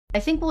I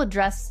think we'll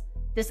address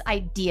this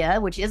idea,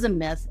 which is a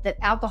myth, that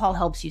alcohol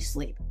helps you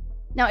sleep.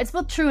 Now, it's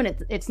both true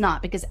and it's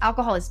not, because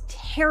alcohol is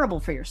terrible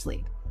for your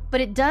sleep,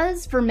 but it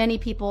does, for many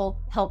people,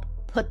 help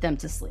put them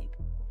to sleep.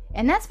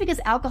 And that's because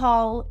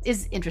alcohol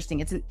is interesting.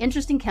 It's an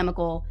interesting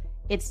chemical.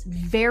 It's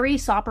very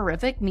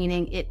soporific,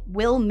 meaning it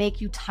will make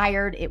you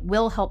tired. It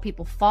will help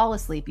people fall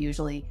asleep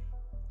usually.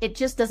 It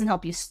just doesn't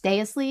help you stay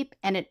asleep,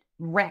 and it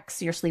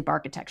wrecks your sleep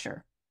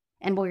architecture.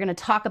 And we're going to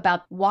talk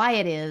about why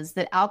it is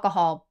that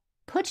alcohol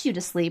puts you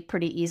to sleep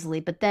pretty easily,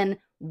 but then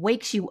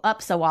wakes you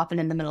up so often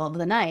in the middle of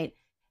the night.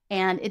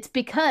 And it's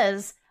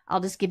because, I'll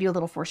just give you a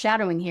little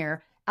foreshadowing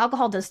here,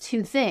 alcohol does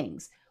two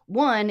things.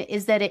 One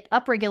is that it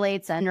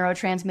upregulates a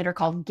neurotransmitter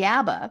called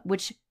GABA,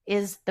 which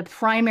is the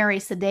primary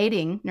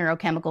sedating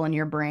neurochemical in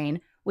your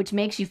brain, which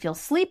makes you feel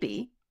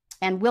sleepy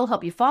and will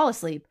help you fall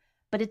asleep.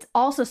 But it's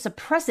also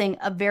suppressing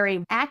a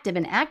very active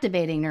and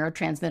activating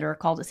neurotransmitter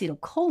called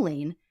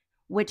acetylcholine,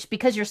 which,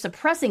 because you're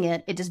suppressing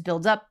it, it just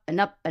builds up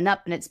and up and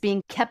up, and it's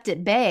being kept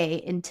at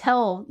bay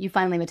until you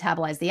finally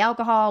metabolize the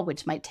alcohol,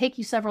 which might take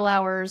you several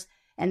hours.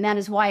 And that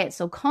is why it's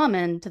so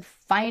common to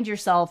find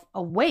yourself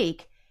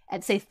awake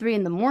at, say, 3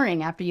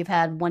 a.m. after you've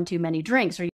had one too many drinks, or